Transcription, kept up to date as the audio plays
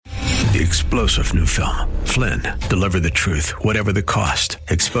The explosive new film, Flynn, deliver the truth, whatever the cost,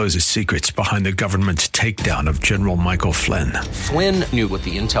 exposes secrets behind the government's takedown of General Michael Flynn. Flynn knew what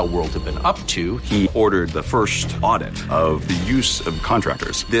the intel world had been up to. He ordered the first audit of the use of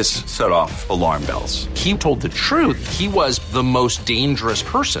contractors. This set off alarm bells. He told the truth. He was the most dangerous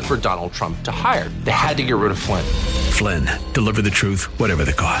person for Donald Trump to hire. They had to get rid of Flynn. Flynn, deliver the truth, whatever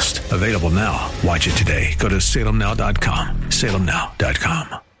the cost. Available now. Watch it today. Go to salemnow.com.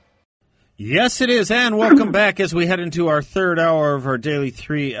 salemnow.com. Yes, it is, and welcome back as we head into our third hour of our daily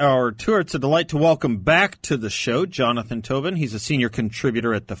 3-hour tour. It's a delight to welcome back to the show Jonathan Tobin. He's a senior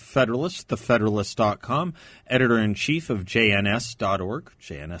contributor at The Federalist, thefederalist.com, editor-in-chief of jns.org,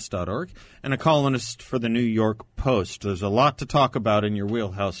 and a columnist for the New York Post. There's a lot to talk about in your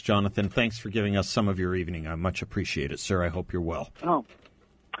wheelhouse, Jonathan. Thanks for giving us some of your evening. I much appreciate it, sir. I hope you're well. Oh,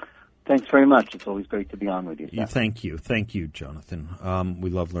 thanks very much. It's always great to be on with you. Thank you. Thank you, Jonathan. We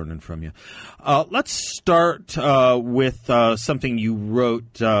love learning from you. Let's start with something you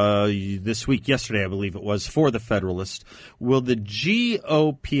wrote this week, yesterday, I believe it was, for The Federalist. Will the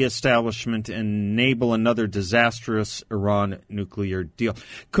GOP establishment enable another disastrous Iran nuclear deal?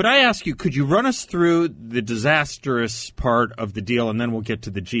 Could I ask you, could you run us through the disastrous part of the deal, and then we'll get to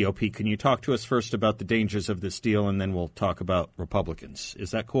the GOP? Can you talk to us first about the dangers of this deal, and then we'll talk about Republicans?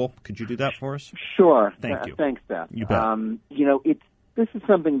 Is that cool? Could you do that for us? Sure. Thank you. Thanks, Beth. You bet. This is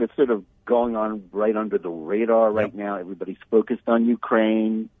something that's sort of going on right under the radar right now. Everybody's focused on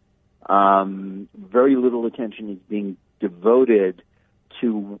Ukraine. Very little attention is being devoted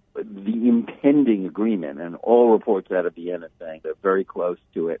to the impending agreement, and all reports out of Vienna saying they're very close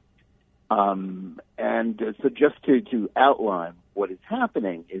to it. So just to outline what is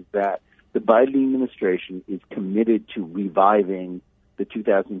happening is that the Biden administration is committed to reviving the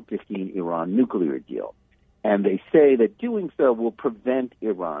 2015 Iran nuclear deal. And they say that doing so will prevent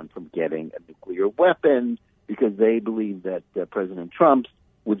Iran from getting a nuclear weapon because they believe that President Trump's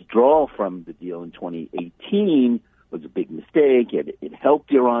withdrawal from the deal in 2018 was a big mistake. It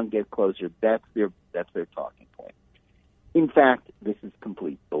helped Iran get closer. That's their talking point. In fact, this is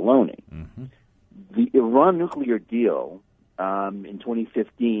complete baloney. Mm-hmm. The Iran nuclear deal in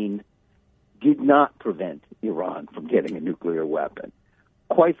 2015 did not prevent Iran from getting a nuclear weapon.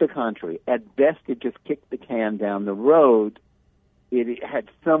 Quite the contrary. At best, it just kicked the can down the road. It had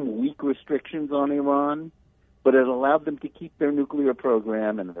some weak restrictions on Iran, but it allowed them to keep their nuclear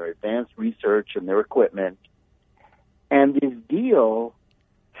program and their advanced research and their equipment. And this deal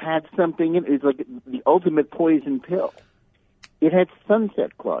had something in it. It's like the ultimate poison pill. It had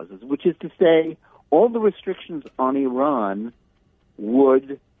sunset clauses, which is to say all the restrictions on Iran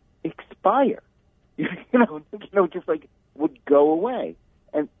would expire. Just like would go away.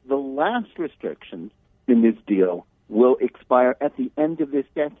 And the last restrictions in this deal will expire at the end of this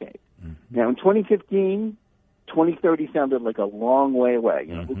decade. Mm-hmm. Now, in 2015, 2030 sounded like a long way away.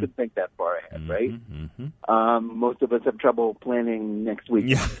 Who could think that far ahead, right? Mm-hmm. Most of us have trouble planning next week.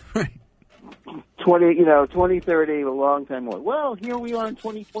 Yeah, right. 2030, a long time away. Well, here we are in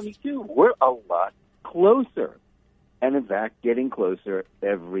 2022. We're a lot closer. And, in fact, getting closer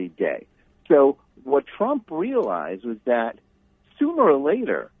every day. So what Trump realized was that sooner or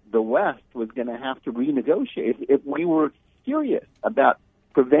later, the West was going to have to renegotiate if we were serious about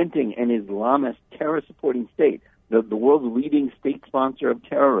preventing an Islamist terror-supporting state, the world's leading state sponsor of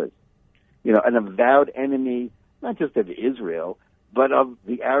terrorism, an avowed enemy, not just of Israel, but of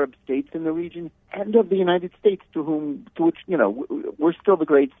the Arab states in the region and of the United States, to which we're still the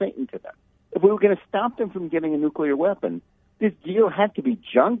great Satan to them. If we were going to stop them from getting a nuclear weapon, this deal had to be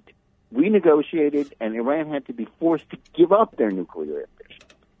junked, renegotiated, and Iran had to be forced to give up their nuclear ambition.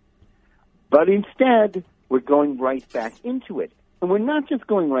 But instead, we're going right back into it. And we're not just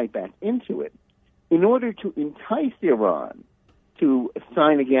going right back into it. In order to entice Iran to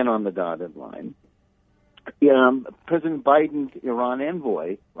sign again on the dotted line, President Biden's Iran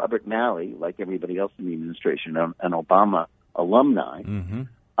envoy, Robert Malley, like everybody else in the administration, an Obama alumni,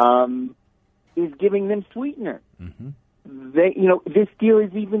 is giving them sweetener. Mm-hmm. This deal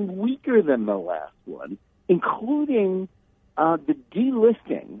is even weaker than the last one, including the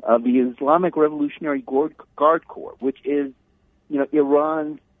delisting of the Islamic Revolutionary Guard Corps, which is,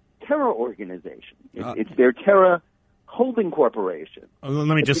 Iran's terror organization. It's their terror holding corporation.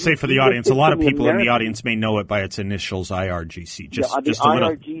 Let me just say for the audience, a lot of people in the audience may know it by its initials, IRGC. The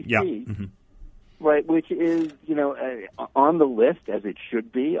IRGC. Yeah. Mm-hmm. Right, which is, on the list, as it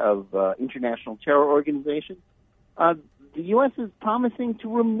should be, of international terror organizations. The U.S. is promising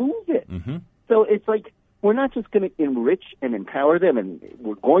to remove it. Mm-hmm. So it's like we're not just going to enrich and empower them, and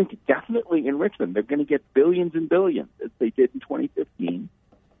we're going to definitely enrich them. They're going to get billions and billions, as they did in 2015.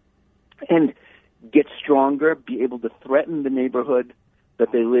 and get stronger, be able to threaten the neighborhood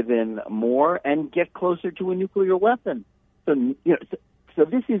that they live in more, and get closer to a nuclear weapon. So, so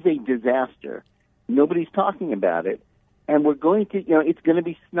this is a disaster. Nobody's talking about it, and we're going to, it's going to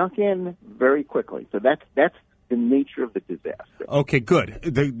be snuck in very quickly. So that's the nature of the disaster. Okay,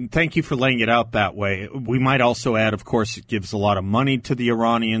 good. Thank you for laying it out that way. We might also add, of course, it gives a lot of money to the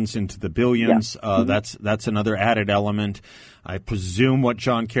Iranians, into the billions. Yeah. That's another added element. I presume what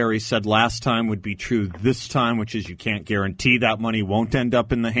John Kerry said last time would be true this time, which is you can't guarantee that money won't end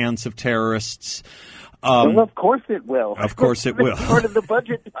up in the hands of terrorists. Well, of course it will. Of course it will. Part of the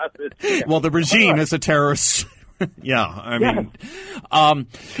budget process. Yeah. Well, the regime is a terrorist. Yeah, I mean,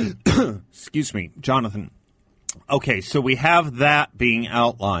 excuse me, Jonathan. Okay, so we have that being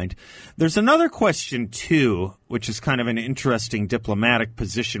outlined. There's another question, too, which is kind of an interesting diplomatic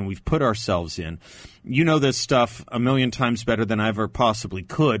position we've put ourselves in. You know this stuff a million times better than I ever possibly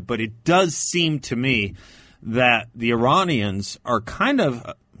could, but it does seem to me that the Iranians are kind of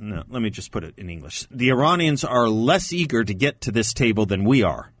no, let me just put it in English. The Iranians are less eager to get to this table than we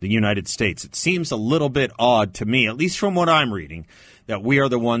are, the United States. It seems a little bit odd to me, at least from what I'm reading, that we are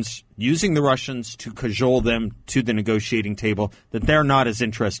the ones using the Russians to cajole them to the negotiating table that they're not as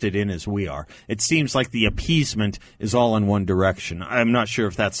interested in as we are. It seems like the appeasement is all in one direction. I'm not sure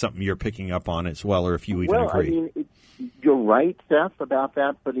if that's something you're picking up on as well, or if you even agree. Well, I mean, you're right, Seth, about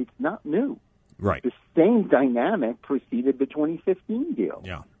that, but it's not new. Right. The same dynamic preceded the 2015 deal.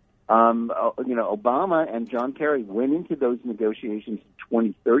 Yeah. Obama and John Kerry went into those negotiations in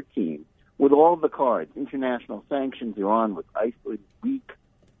 2013 with all the cards, international sanctions. Iran was isolated, weak,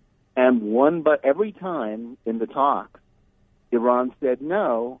 and won. But every time in the talks, Iran said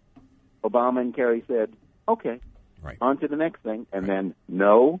no. Obama and Kerry said, okay, right, on to the next thing, and then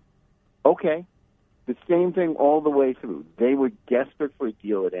no, okay. The same thing all the way through. They were desperate for a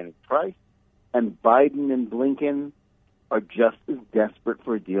deal at any price, and Biden and Blinken are just as desperate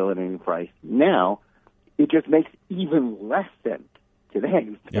for a deal at any price now. It just makes even less sense today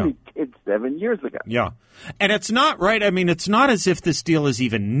than it did 7 years ago. Yeah. And it's not right. I mean, it's not as if this deal is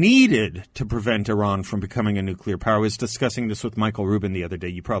even needed to prevent Iran from becoming a nuclear power. I was discussing this with Michael Rubin the other day.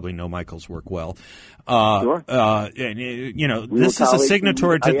 You probably know Michael's work well. Sure. And, this is a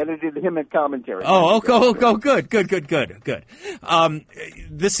signatory to... I edited him at commentary. Good.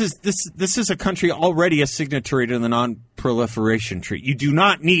 This is a country already a signatory to the Non-Proliferation Treaty. You do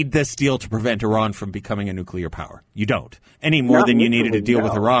not need this deal to prevent Iran from becoming a nuclear power. You don't. Any more than you needed to deal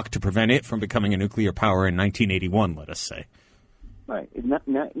with Iraq to prevent it from becoming a nuclear power in 1981, let us say. Right.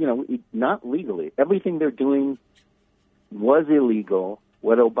 Not legally. Everything they're doing was illegal.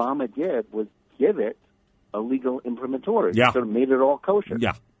 What Obama did was give it a legal imprimatur. Yeah. Sort of made it all kosher.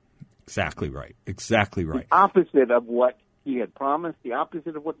 Yeah. Exactly right. The opposite of what he had promised, the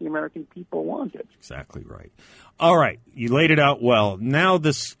opposite of what the American people wanted. Exactly right. All right. You laid it out well. Now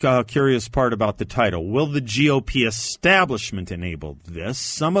this curious part about the title. Will the GOP establishment enable this?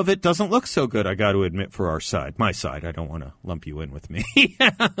 Some of it doesn't look so good, I got to admit, for our side. My side. I don't want to lump you in with me.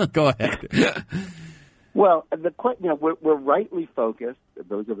 Go ahead. Well, we're rightly focused,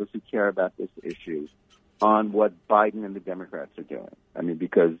 those of us who care about this issue, on what Biden and the Democrats are doing. I mean,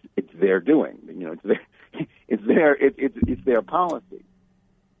 because it's their doing. It's their policy.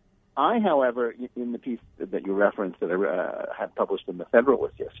 I, however, in the piece that you referenced that I had published in the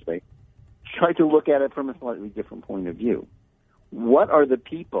Federalist yesterday, tried to look at it from a slightly different point of view. What are the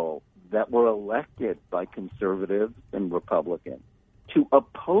people that were elected by conservatives and Republicans to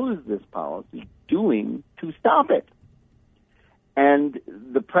oppose this policy doing to stop it? And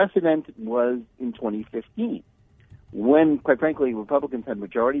the precedent was in 2015, when, quite frankly, Republicans had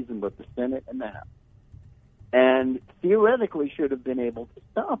majorities in both the Senate and the House, and theoretically should have been able to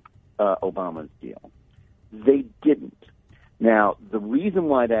stop Obama's deal. They didn't. Now, the reason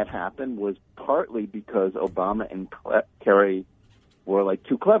why that happened was partly because Obama and Kerry were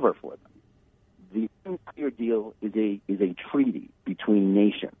too clever for them. The nuclear deal is a treaty between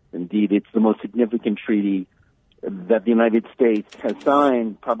nations. Indeed, it's the most significant treaty that the United States has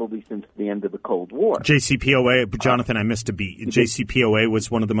signed probably since the end of the Cold War. JCPOA, Jonathan, I missed a beat. JCPOA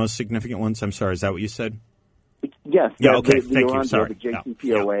was one of the most significant ones. I'm sorry, is that what you said? Yes. Yeah, okay, the thank Iran you. Sorry. The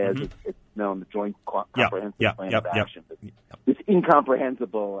JCPOA, as it's known, the Joint Comprehensive Plan of Action. Yep. This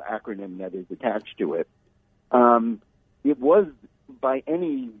incomprehensible acronym that is attached to it. It was, by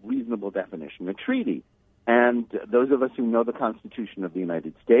any reasonable definition, a treaty. And those of us who know the Constitution of the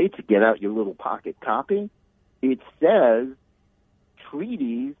United States, get out your little pocket copy. It says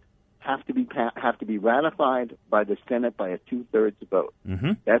treaties have to be ratified by the Senate by a 2/3 vote.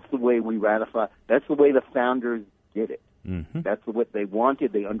 Mm-hmm. That's the way we ratify. That's the way the founders did it. Mm-hmm. That's what they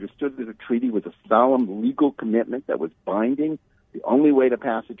wanted. They understood that a treaty was a solemn legal commitment that was binding. The only way to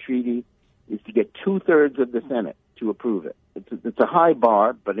pass a treaty is to get 2/3 of the Senate to approve it. It's a high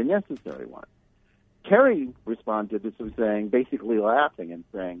bar, but a necessary one. Kerry responded to this saying, basically laughing and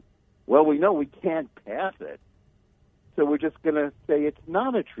saying, well, we know we can't pass it, so we're just going to say it's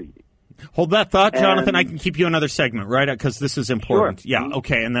not a treaty. Hold that thought, Jonathan. I can keep you another segment, right? Because this is important. Sure. Yeah,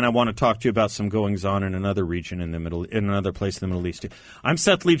 okay. And then I want to talk to you about some goings-on in another region in another place in the Middle East. I'm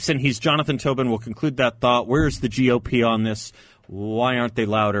Seth Leibsohn. He's Jonathan Tobin. We'll conclude that thought. Where's the GOP on this? Why aren't they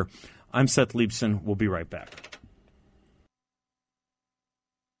louder? I'm Seth Leibsohn. We'll be right back.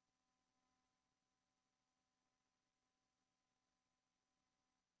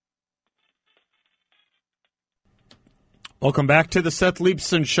 Welcome back to the Seth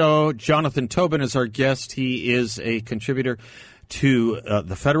Leibsohn Show. Jonathan Tobin is our guest. He is a contributor to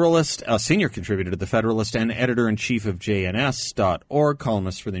The Federalist, a senior contributor to The Federalist, and editor-in-chief of JNS.org,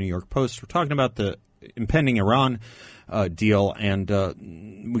 columnist for the New York Post. We're talking about the impending Iran deal, and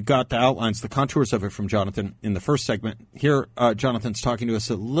we got the outlines, the contours of it from Jonathan in the first segment. Here, Jonathan's talking to us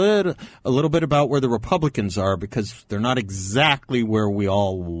a little bit about where the Republicans are, because they're not exactly where we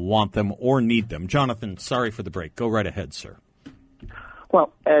all want them or need them. Jonathan, sorry for the break. Go right ahead, sir.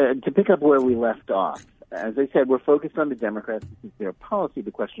 Well, to pick up where we left off, as I said, we're focused on the Democrats. This is their policy.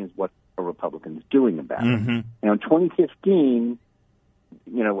 The question is, what are Republicans doing about it? Now, in 2015,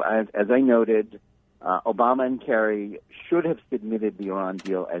 as I noted, Obama and Kerry should have submitted the Iran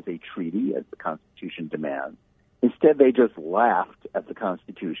deal as a treaty, as the Constitution demands. Instead, they just laughed at the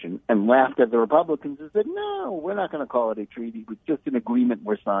Constitution and laughed at the Republicans and said, no, we're not going to call it a treaty. It's just an agreement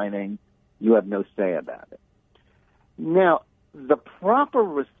we're signing. You have no say about it. Now, the proper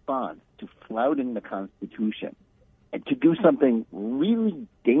response to flouting the Constitution and to do something really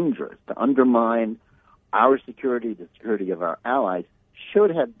dangerous to undermine our security, the security of our allies,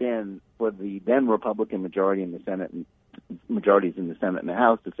 should have been for the then Republican majority in the Senate and majorities in the Senate and the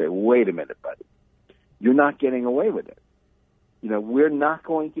House to say, wait a minute, buddy, you're not getting away with it. We're not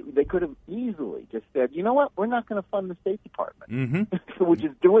going to. They could have easily just said, you know what, we're not going to fund the State Department, which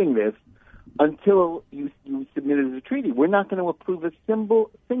is doing this until you submit it as a treaty. We're not going to approve a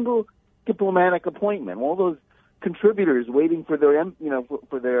single diplomatic appointment. All those contributors waiting for their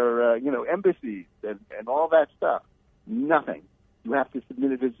embassies and all that stuff. Nothing. You have to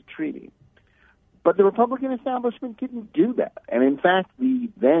submit it as a treaty. But the Republican establishment didn't do that. And in fact, the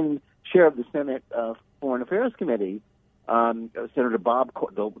then chair of the Senate Foreign Affairs Committee, Senator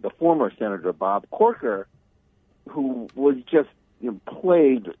the former Senator Bob Corker, who was just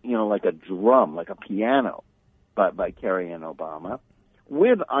played like a drum, like a piano, by Kerry and Obama.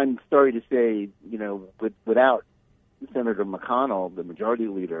 I'm sorry to say, without Senator McConnell, the majority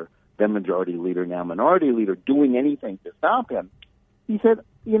leader, then majority leader, now minority leader, doing anything to stop him, he said,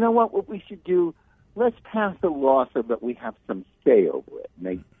 you know what we should do, let's pass a law so that we have some say over it.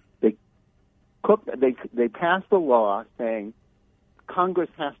 And they passed a law saying Congress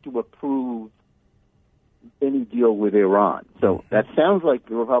has to approve any deal with Iran. So that sounds like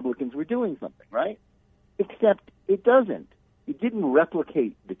the Republicans were doing something, right? Except it doesn't. It didn't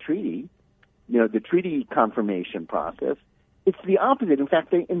replicate the treaty, the treaty confirmation process. It's the opposite. In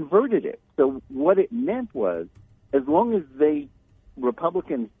fact, they inverted it. So what it meant was, as long as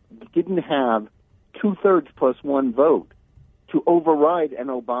Republicans didn't have 2/3 plus one vote to override an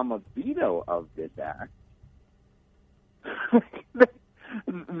Obama veto of this act, the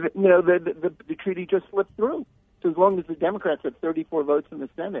treaty just slipped through. So as long as the Democrats had 34 votes in the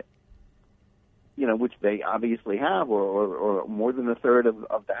Senate, which they obviously have, or more than a third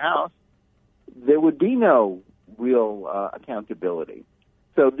of the House, there would be no real accountability.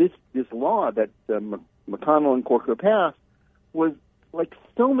 So this law that McConnell and Corker passed was like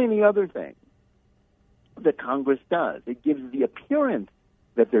so many other things that Congress does. It gives the appearance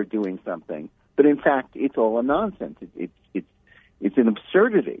that they're doing something, but in fact, it's all a nonsense. It's an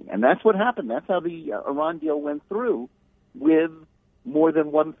absurdity, and that's what happened. That's how the Iran deal went through, with more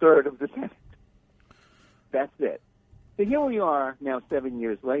than 1/3 of the Senate. That's it. So here we are now, 7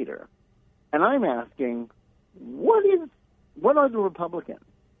 years later, and I'm asking, what are the Republicans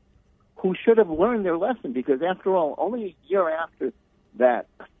who should have learned their lesson? Because after all, only a year after that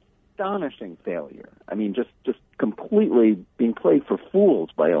astonishing failure, I mean, just completely being played for fools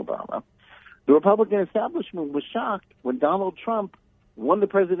by Obama, the Republican establishment was shocked when Donald Trump won the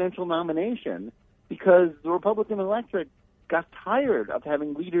presidential nomination, because the Republican electorate got tired of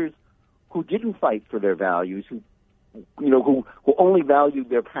having leaders who didn't fight for their values, who only valued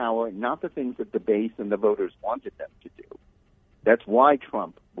their power, not the things that the base and the voters wanted them to do. That's why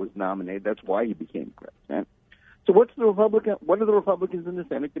Trump was nominated. That's why he became president. So what are the Republicans in the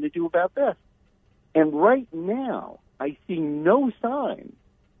Senate going to do about this? And right now, I see no sign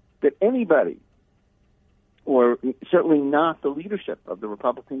that anybody, or certainly not the leadership of the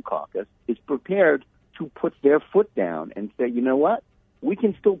Republican caucus, is prepared to put their foot down and say, you know what, we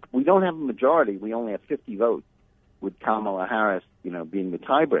don't have a majority, we only have 50 votes, with Kamala Harris, being the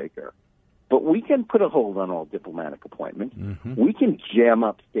tiebreaker. But we can put a hold on all diplomatic appointments. Mm-hmm. We can jam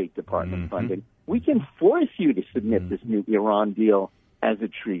up State Department mm-hmm. funding. We can force you to submit this new Iran deal as a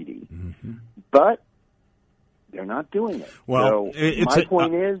treaty. Mm-hmm. But they're not doing it. Well, so my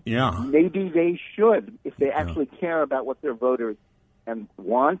point is, maybe they should, if they actually care about what their voters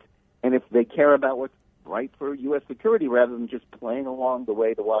want, and if they care about what's right for U.S. security, rather than just playing along the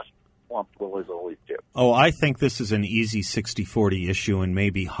way the Washington swamp dwellers always do. Oh, I think this is an easy 60-40 issue, and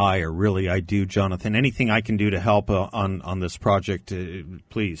maybe higher. Really, I do, Jonathan. Anything I can do to help on this project,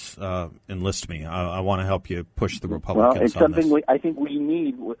 please enlist me. I want to help you push the Republicans. Well, it's something I think we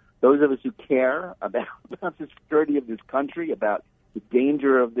need. Those of us who care about the security of this country, about the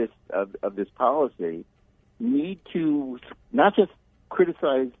danger of this policy, need to not just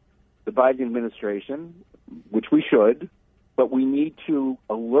criticize the Biden administration, which we should, but we need to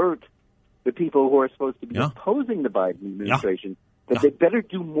alert the people who are supposed to be opposing the Biden administration that they better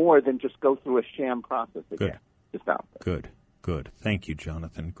do more than just go through a sham process again to stop this. Good. Thank you,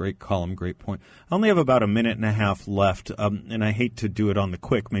 Jonathan. Great column, great point. I only have about a minute and a half left, and I hate to do it on the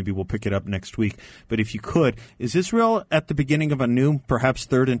quick. Maybe we'll pick it up next week. But if you could, is Israel at the beginning of a new, perhaps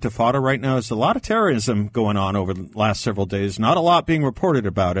third intifada right now? There's a lot of terrorism going on over the last several days. Not a lot being reported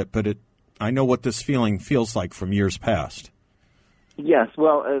about it, but I know what this feeling feels like from years past. Yes,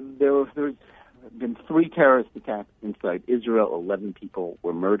 well, there's been 3 terrorist attacks inside Israel. 11 people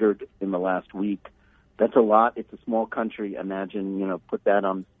were murdered in the last week. That's a lot. It's a small country. Imagine, put that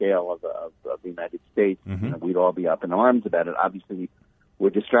on the scale of the United States. Mm-hmm. We'd all be up in arms about it. Obviously,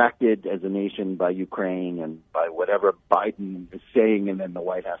 we're distracted as a nation by Ukraine and by whatever Biden is saying, and then the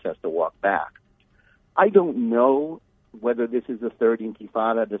White House has to walk back. I don't know whether this is a third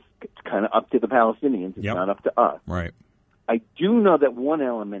intifada. This is kind of up to the Palestinians. It's not up to us. Right. I do know that one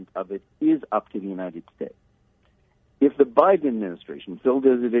element of it is up to the United States. If the Biden administration, filled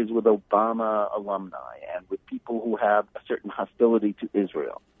as it is with Obama alumni and with people who have a certain hostility to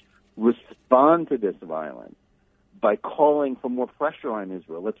Israel, respond to this violence by calling for more pressure on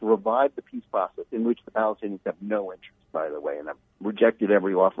Israel, let's revive the peace process, in which the Palestinians have no interest, by the way, and have rejected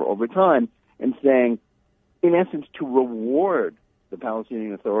every offer over time, and saying, in essence, to reward the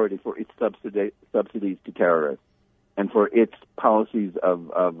Palestinian Authority for its subsidies to terrorists and for its policies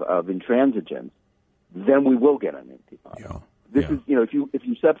of intransigence, then we will get an intifada. This is, if you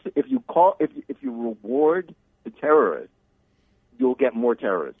reward the terrorists, you'll get more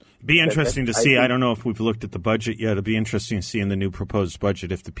terrorism. Be interesting to see. I don't know if we've looked at the budget yet. It'll be interesting to see in the new proposed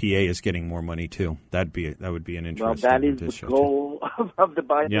budget if the PA is getting more money too. That would be an interesting. Well, that is the goal of the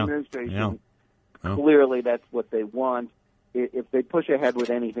Biden administration. Clearly, that's what they want. If they push ahead with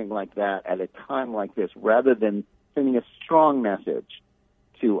anything like that at a time like this, rather than sending a strong message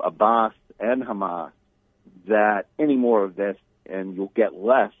to Abbas and Hamas that any more of this and you'll get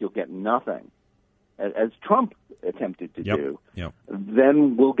less, you'll get nothing, as Trump attempted to do,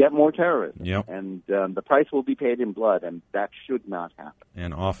 then we'll get more terrorism. And the price will be paid in blood, and that should not happen.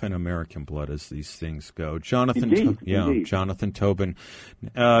 And often American blood as these things go. Jonathan, Indeed. Jonathan Tobin.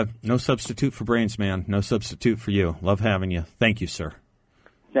 No substitute for brains, man. No substitute for you. Love having you. Thank you, sir.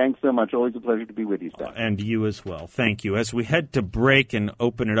 Thanks so much. Always a pleasure to be with you, Seth. And you as well. Thank you. As we head to break and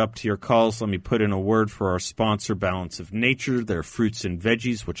open it up to your calls, let me put in a word for our sponsor, Balance of Nature. Their fruits and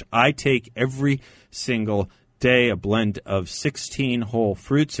veggies, which I take every single day, a blend of 16 whole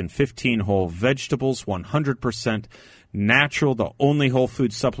fruits and 15 whole vegetables, 100% natural, the only whole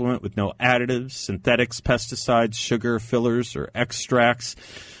food supplement with no additives, synthetics, pesticides, sugar, fillers, or extracts.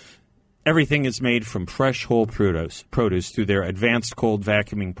 Everything is made from fresh whole produce through their advanced cold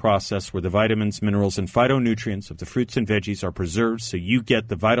vacuuming process, where the vitamins, minerals, and phytonutrients of the fruits and veggies are preserved so you get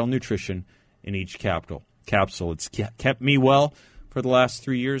the vital nutrition in each capsule. It's kept me well for the last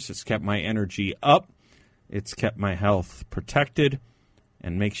 3 years. It's kept my energy up. It's kept my health protected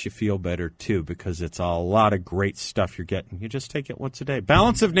and makes you feel better, too, because it's a lot of great stuff you're getting. You just take it once a day.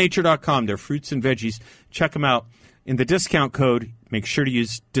 Balanceofnature.com. They're fruits and veggies. Check them out. In the discount code, make sure to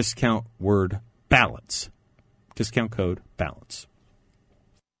use discount word BALANCE. Discount code BALANCE.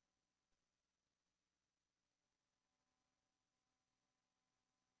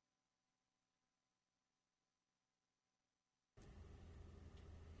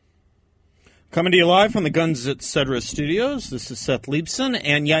 Coming to you live from the Guns Etc. studios, this is Seth Leibson,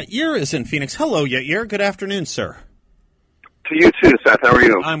 and Yair is in Phoenix. Hello, Yair. Good afternoon, sir. To you too, Seth. How are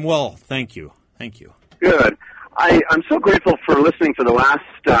you? I'm well, thank you. Thank you. Good. I'm so grateful for listening for the last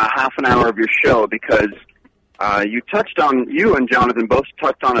half an hour of your show because you and Jonathan both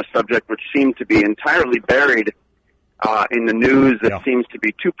touched on a subject which seemed to be entirely buried in the news that seems to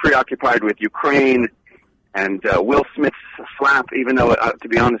be too preoccupied with Ukraine and Will Smith's slap, even though, to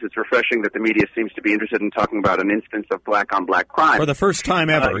be honest, it's refreshing that the media seems to be interested in talking about an instance of black-on-black crime. For the first time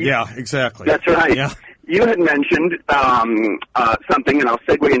ever, yeah, exactly. That's right. Yeah. You had mentioned something, and I'll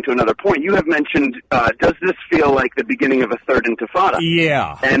segue into another point. You have mentioned, does this feel like the beginning of a third intifada?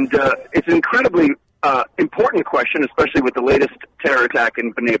 Yeah. And it's an incredibly important question, especially with the latest terror attack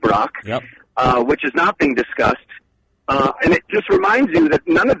in Bnei Brak, which is not being discussed. And it just reminds you that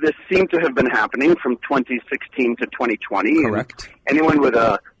none of this seemed to have been happening from 2016 to 2020. Correct. And anyone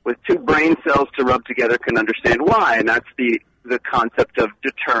with two brain cells to rub together can understand why, and that's the concept of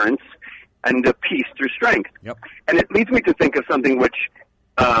deterrence and peace through strength. Yep. And it leads me to think of something which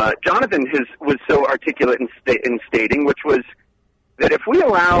Jonathan was so articulate in stating, which was that if we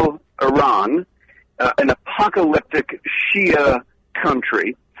allow Iran, an apocalyptic Shia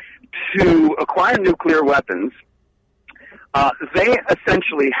country, to acquire nuclear weapons, they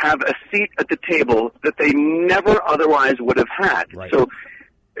essentially have a seat at the table that they never otherwise would have had. Right. So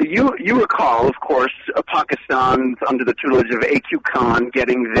you recall, of course, Pakistan under the tutelage of AQ Khan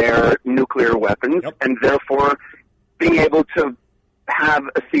getting their nuclear weapons and therefore being able to have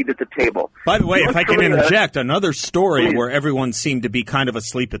a seat at the table. By the way, if I can interject, another story Please. where everyone seemed to be kind of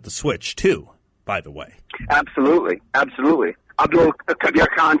asleep at the switch, too, by the way. Absolutely. Abdul Qadir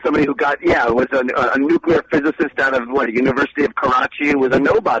Khan, somebody who was a nuclear physicist out of, University of Karachi, was a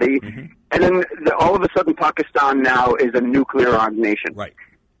nobody. Mm-hmm. And then all of a sudden Pakistan now is a nuclear-armed nation. Right.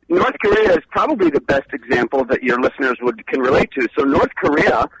 North Korea is probably the best example that your listeners can relate to. So North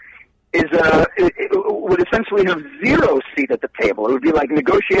Korea would essentially have zero seat at the table. It would be like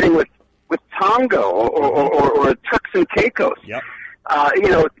negotiating with Tonga or Turks and Caicos. Yep.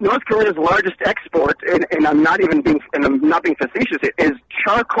 North Korea's largest export, and I'm not being facetious, is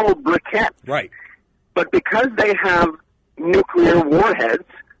charcoal briquette. Right. But because they have nuclear warheads,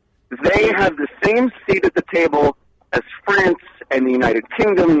 they have the same seat at the table as France and the United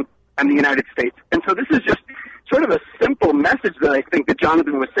Kingdom and the United States. And so this is just sort of a simple message that I think that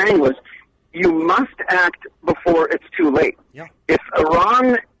Jonathan was saying was, you must act before it's too late. Yeah. If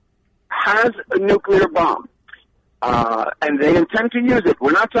Iran has a nuclear bomb, and they intend to use it.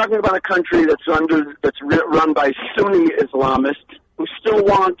 We're not talking about a country that's run by Sunni Islamists who still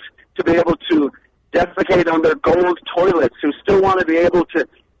want to be able to defecate on their gold toilets, who still want to be able to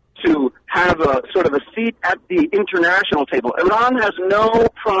have a sort of a seat at the international table. Iran has no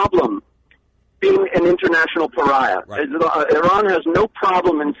problem being an international pariah. Right. Iran has no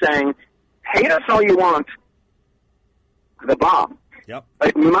problem in saying, hate us all you want, the bomb. Yep.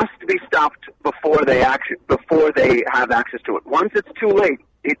 It must be stopped before they have access to it. Once it's too late,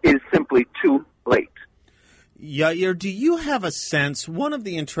 it is simply too late. Yair, do you have a sense, one of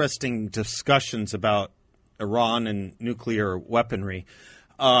the interesting discussions about Iran and nuclear weaponry,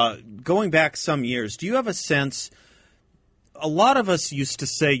 going back some years, do you have a sense, a lot of us used to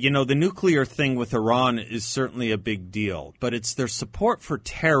say, the nuclear thing with Iran is certainly a big deal, but it's their support for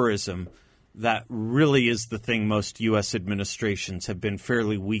terrorism that really is the thing most U.S. administrations have been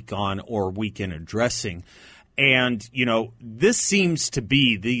fairly weak on or weak in addressing. And, this seems to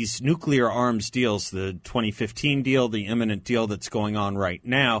be these nuclear arms deals, the 2015 deal, the imminent deal that's going on right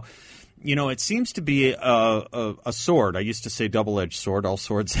now. It seems to be a sword. I used to say double-edged sword. All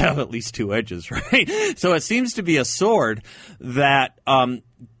swords have at least two edges, right? So it seems to be a sword that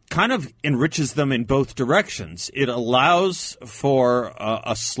kind of enriches them in both directions. It allows for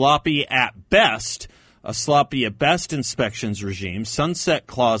a sloppy at best inspections regime, sunset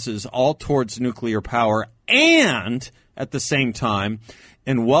clauses all towards nuclear power, and at the same time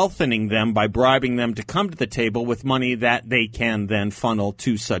wealthening them by bribing them to come to the table with money that they can then funnel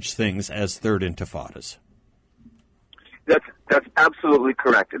to such things as third intifadas. That's absolutely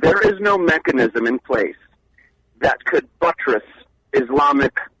correct. There is no mechanism in place that could buttress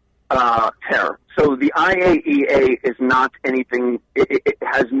Islamic terror. So the IAEA is not anything, it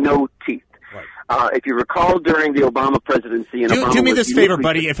has no teeth. Right. If you recall during the Obama presidency, do me this favor,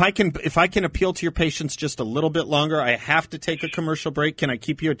 buddy. If I can appeal to your patience just a little bit longer, I have to take a commercial break. Can I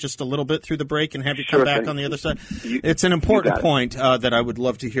keep you just a little bit through the break and have you come back on the other side? It's an important point that I would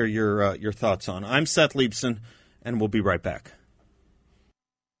love to hear your thoughts on. I'm Seth Leibson, and we'll be right back.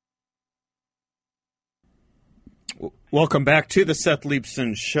 Welcome back to the Seth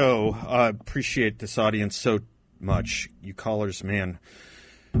Leibsohn Show. I appreciate this audience so much. You callers, man,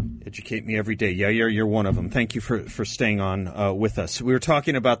 educate me every day. Yeah, you're one of them. Thank you for staying on with us. We were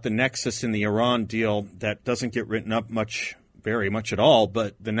talking about the nexus in the Iran deal that doesn't get written up very much at all,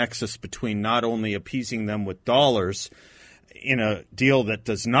 but the nexus between not only appeasing them with dollars in a deal that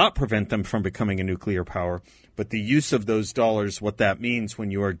does not prevent them from becoming a nuclear power, but the use of those dollars, what that means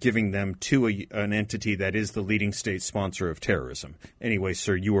when you are giving them to an entity that is the leading state sponsor of terrorism. Anyway,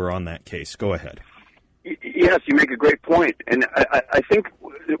 sir, you were on that case. Go ahead. Yes, you make a great point. And I think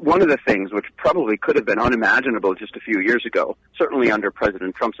one of the things which probably could have been unimaginable just a few years ago, certainly under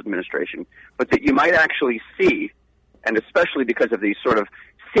President Trump's administration, but that you might actually see, and especially because of these sort of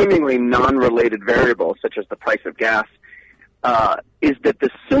seemingly non-related variables, such as the price of gas, is that the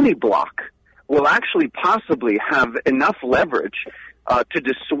Sunni bloc will actually possibly have enough leverage to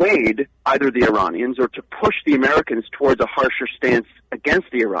dissuade either the Iranians or to push the Americans towards a harsher stance against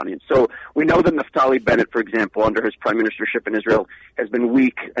the Iranians. So we know that Naftali Bennett, for example, under his prime ministership in Israel, has been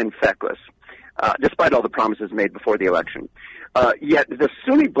weak and feckless, despite all the promises made before the election. Yet the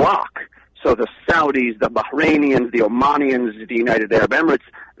Sunni bloc, so the Saudis, the Bahrainians, the Omanians, the United Arab Emirates,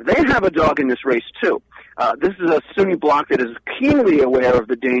 they have a dog in this race too. This is a Sunni bloc that is keenly aware of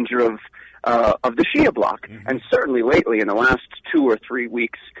the danger of the Shia bloc, and certainly lately, in the last 2 or 3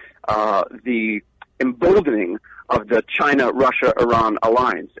 weeks, the emboldening of the China-Russia-Iran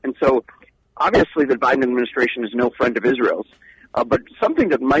alliance. And so, obviously, the Biden administration is no friend of Israel's, but something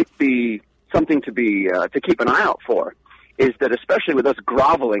that might be something to keep an eye out for is that, especially with us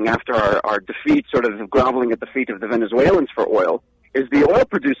groveling after our defeat, sort of groveling at the feet of the Venezuelans for oil, is the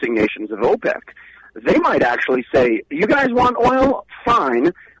oil-producing nations of OPEC. They might actually say, you guys want oil?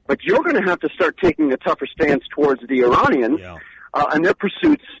 Fine. But you're going to have to start taking a tougher stance towards the Iranians and their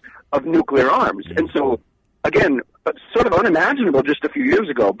pursuits of nuclear arms. And so, again, sort of unimaginable just a few years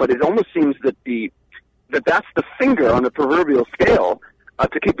ago, but it almost seems that that's the finger on the proverbial scale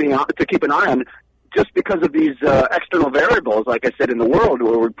to keep an eye on, just because of these external variables, like I said, in the world,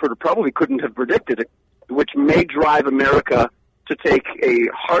 where we probably couldn't have predicted it, which may drive America to take a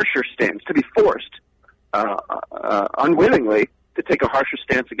harsher stance, to be forced unwillingly to take a harsher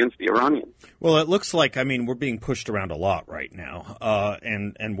stance against the Iranians. Well, it looks like, we're being pushed around a lot right now,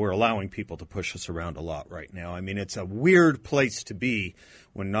 and we're allowing people to push us around a lot right now. It's a weird place to be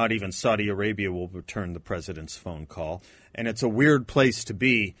when not even Saudi Arabia will return the president's phone call, and it's a weird place to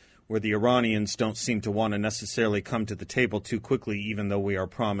be where the Iranians don't seem to want to necessarily come to the table too quickly, even though we are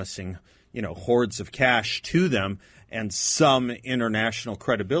promising, hordes of cash to them and some international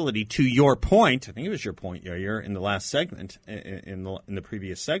credibility. To your point, I think it was your point, Yair, in the last segment, in the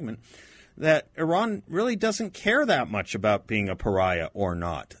previous segment, that Iran really doesn't care that much about being a pariah or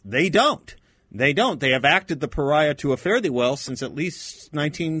not. They don't. They have acted the pariah to a fairly well since at least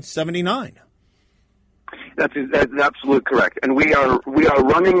 1979. That's absolutely correct. And we are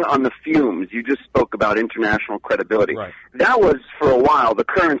running on the fumes. You just spoke about international credibility. Right. That was, for a while, the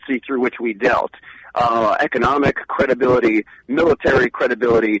currency through which we dealt. Economic credibility, military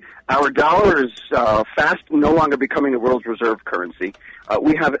credibility. Our dollar is fast no longer becoming the world's reserve currency.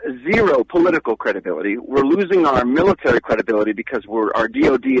 We have zero political credibility. We're losing our military credibility because our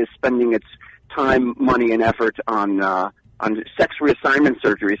DOD is spending its time, money, and effort on sex reassignment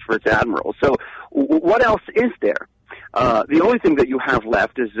surgeries for its admirals. So what else is there? The only thing that you have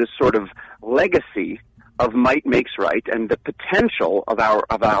left is this sort of legacy of might makes right, and the potential of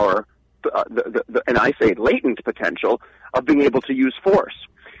our and I say latent potential of being able to use force.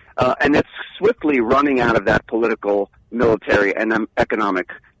 And it's swiftly running out of that political, military, and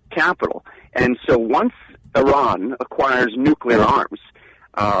economic capital. And so once Iran acquires nuclear arms,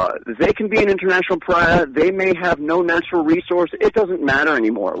 they can be an international pariah. They may have no natural resource. It doesn't matter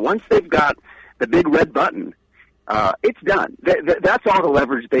anymore. Once they've got the big red button, it's done. That's all the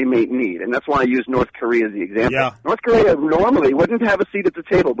leverage they may need, and that's why I use North Korea as the example. Yeah. North Korea normally wouldn't have a seat at the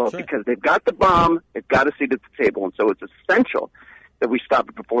table, though, because they've got the bomb, they've got a seat at the table, and so it's essential that we stop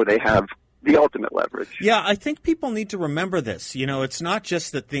it before they have the ultimate leverage. Yeah, I think people need to remember this. It's not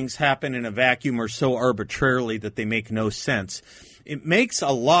just that things happen in a vacuum or so arbitrarily that they make no sense. It makes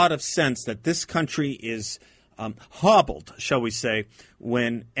a lot of sense that this country is hobbled, shall we say,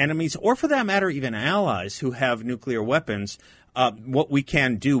 when enemies, or for that matter, even allies who have nuclear weapons, what we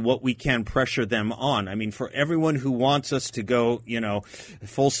can do, what we can pressure them on. For everyone who wants us to go,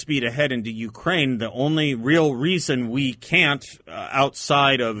 full speed ahead into Ukraine, the only real reason we can't,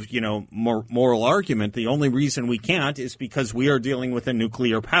 outside of, moral argument, the only reason we can't is because we are dealing with a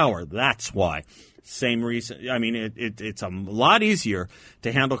nuclear power. That's why. Same reason. I mean, it's a lot easier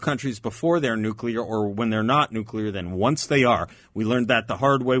to handle countries before they're nuclear or when they're not nuclear than once they are. We learned that the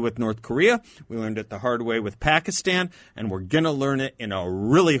hard way with North Korea. We learned it the hard way with Pakistan. And we're going to learn it in a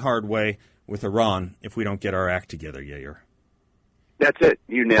really hard way with Iran if we don't get our act together, Yair. That's it.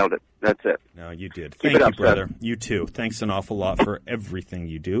 You nailed it. That's it. No, you did. Keep Thank it you, up, brother. Seth. You too. Thanks an awful lot for everything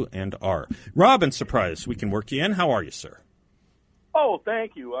you do and are. Robin, surprise. We can work you in. How are you, sir? Oh,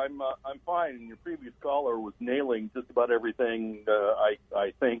 thank you. I'm fine. And your previous caller was nailing just about everything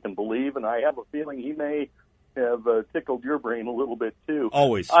I think and believe, and I have a feeling he may have tickled your brain a little bit too.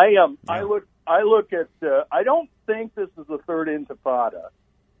 Always. I look at. I don't think this is the third intifada.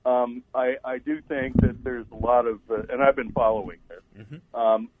 I do think that there's a lot of, and I've been following this.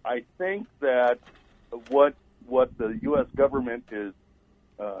 Mm-hmm. I think that what the U.S. government is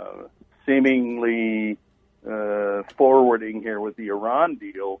seemingly forwarding here with the Iran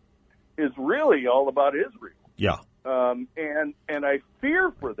deal is really all about Israel. Yeah. And I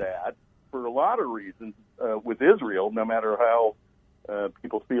fear for that for a lot of reasons with Israel, no matter how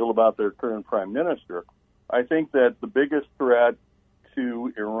people feel about their current prime minister. I think that the biggest threat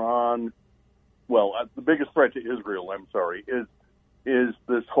to Iran, the biggest threat to Israel, is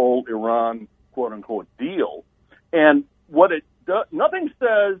this whole Iran quote-unquote deal. And what it does, nothing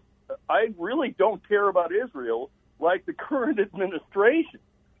says I really don't care about Israel like the current administration,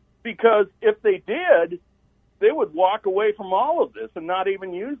 because if they did, they would walk away from all of this and not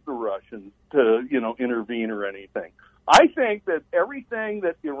even use the Russians to, intervene or anything. I think that everything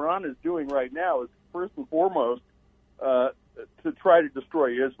that Iran is doing right now is first and foremost to try to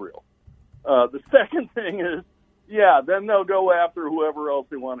destroy Israel. The second thing is, then they'll go after whoever else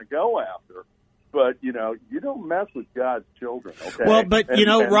they want to go after. But, you don't mess with God's children, okay? Well, but,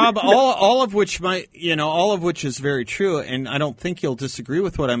 Rob, all of which is very true, and I don't think you'll disagree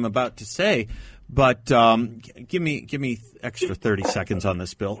with what I'm about to say. But give me extra 30 seconds on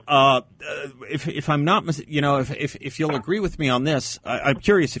this, Bill. If I'm not, if you'll agree with me on this, I'm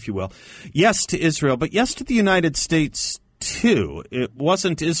curious if you will. Yes to Israel, but yes to the United States too. It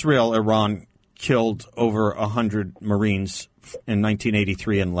wasn't Israel. Iran killed over 100 Marines in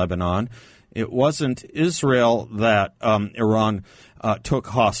 1983 in Lebanon. It wasn't Israel that Iran took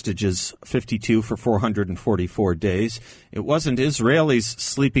hostages, 52 for 444 days. It wasn't Israelis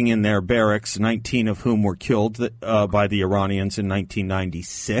sleeping in their barracks, 19 of whom were killed by the Iranians in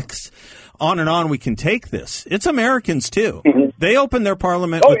 1996. On and on we can take this. It's Americans, too. Mm-hmm. They opened their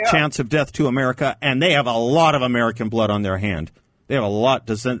parliament with chance of death to America, and they have a lot of American blood on their hand. They have a lot.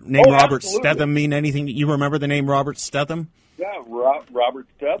 Does the name Robert Stetham mean anything? You remember the name Robert Stetham? Yeah, Robert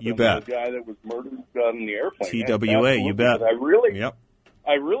Stetham, you bet. The guy that was murdered in the airplane. TWA, you bet. But I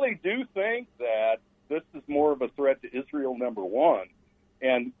really do think that this is more of a threat to Israel, number one.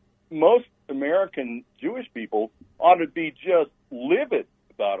 And most American Jewish people ought to be just livid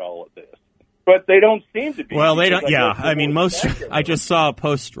about all of this. But they don't seem to be. Well, they don't. Yeah, I mean, I just saw a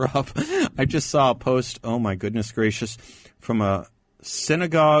post, Rob. I just saw a post. Oh my goodness gracious, from a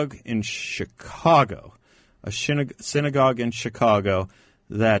synagogue in Chicago, that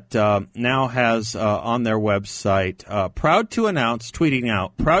now has on their website proud to announce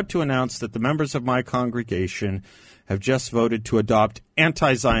that the members of my congregation have just voted to adopt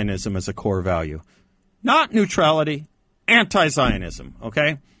anti-Zionism as a core value, not neutrality, anti-Zionism.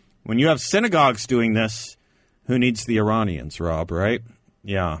 Okay. When you have synagogues doing this, who needs the Iranians, Rob, right?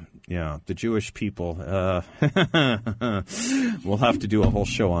 Yeah, the Jewish people. We'll have to do a whole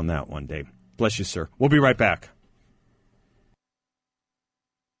show on that one day. Bless you, sir. We'll be right back.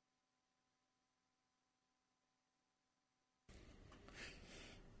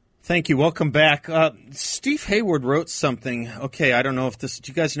 Thank you. Welcome back. Steve Hayward wrote something. Okay, I don't know if this...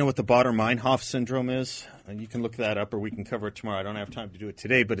 Do you guys know what the Baader-Meinhof syndrome is? You can look that up or we can cover it tomorrow. I don't have time to do it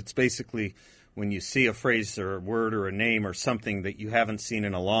today, but it's basically when you see a phrase or a word or a name or something that you haven't seen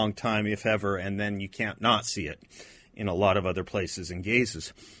in a long time, if ever, and then you can't not see it in a lot of other places and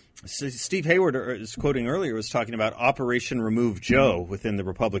gazes. So Steve Hayward, is quoting earlier, was talking about Operation Remove Joe within the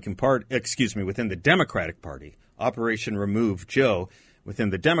within the Democratic Party. Operation Remove Joe within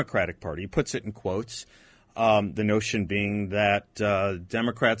the Democratic Party. He puts it in quotes. The notion being that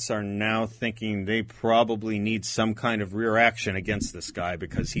Democrats are now thinking they probably need some kind of rear action against this guy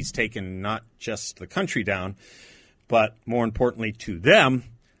because he's taken not just the country down, but more importantly to them,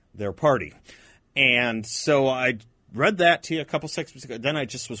 their party. And so I read that to you a couple seconds ago. Then I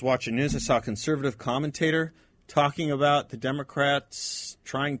just was watching news. I saw a conservative commentator talking about the Democrats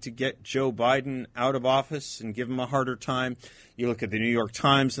trying to get Joe Biden out of office and give him a harder time. You look at the New York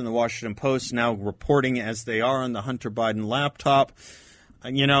Times and the Washington Post now reporting as they are on the Hunter Biden laptop.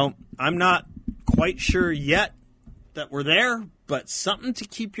 I'm not quite sure yet that we're there, but something to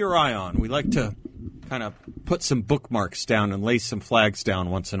keep your eye on. We like to kind of put some bookmarks down and lay some flags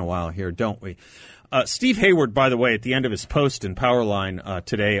down once in a while here, don't we? Steve Hayward, by the way, at the end of his post in Powerline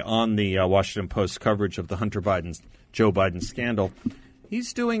today on the Washington Post coverage of the Joe Biden scandal,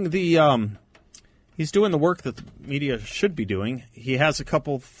 he's doing the work that the media should be doing. He has a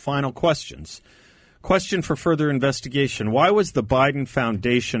couple final questions. Question for further investigation. Why was the Biden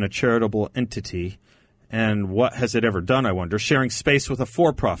Foundation a charitable entity? And what has it ever done, I wonder, sharing space with a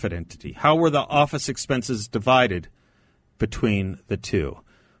for-profit entity? How were the office expenses divided between the two?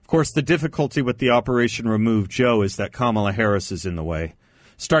 Of course, the difficulty with the Operation Remove Joe is that Kamala Harris is in the way.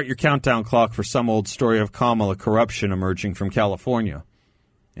 Start your countdown clock for some old story of Kamala corruption emerging from California.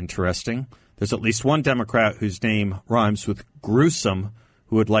 Interesting. There's at least one Democrat whose name rhymes with gruesome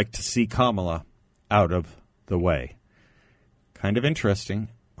who would like to see Kamala out of the way. Kind of interesting.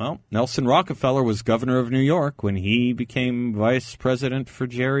 Well, Nelson Rockefeller was governor of New York when he became vice president for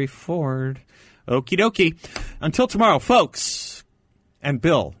Jerry Ford. Okie dokie. Until tomorrow, folks, and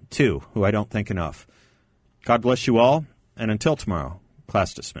Bill, too, who I don't think enough. God bless you all, and until tomorrow,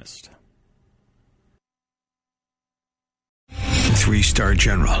 class dismissed. 3-star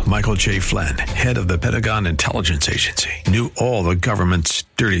General Michael J. Flynn, head of the Pentagon Intelligence Agency, knew all the government's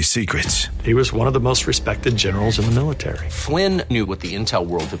dirty secrets. He was one of the most respected generals in the military. Flynn knew what the intel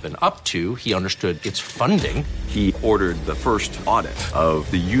world had been up to. He understood its funding. He ordered the first audit of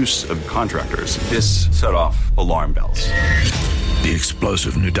the use of contractors. This set off alarm bells. The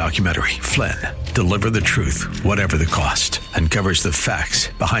explosive new documentary, Flynn, Deliver the Truth, Whatever the Cost, uncovers the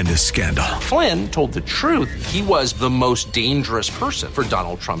facts behind the scandal. Flynn told the truth. He was the most dangerous person for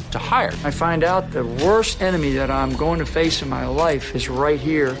Donald Trump to hire. I find out the worst enemy that I'm going to face in my life is right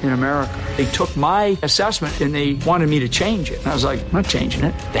here in America. They took my assessment and they wanted me to change it. And I was like, I'm not changing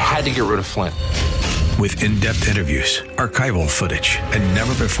it. They had to get rid of Flynn. With in-depth interviews, archival footage, and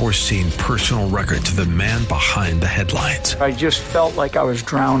never-before-seen personal records of the man behind the headlines. I just felt like I was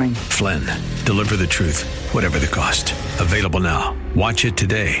drowning. Flynn, Deliver the Truth, Whatever the Cost. Available now. Watch it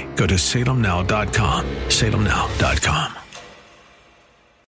today. Go to salemnow.com. salemnow.com.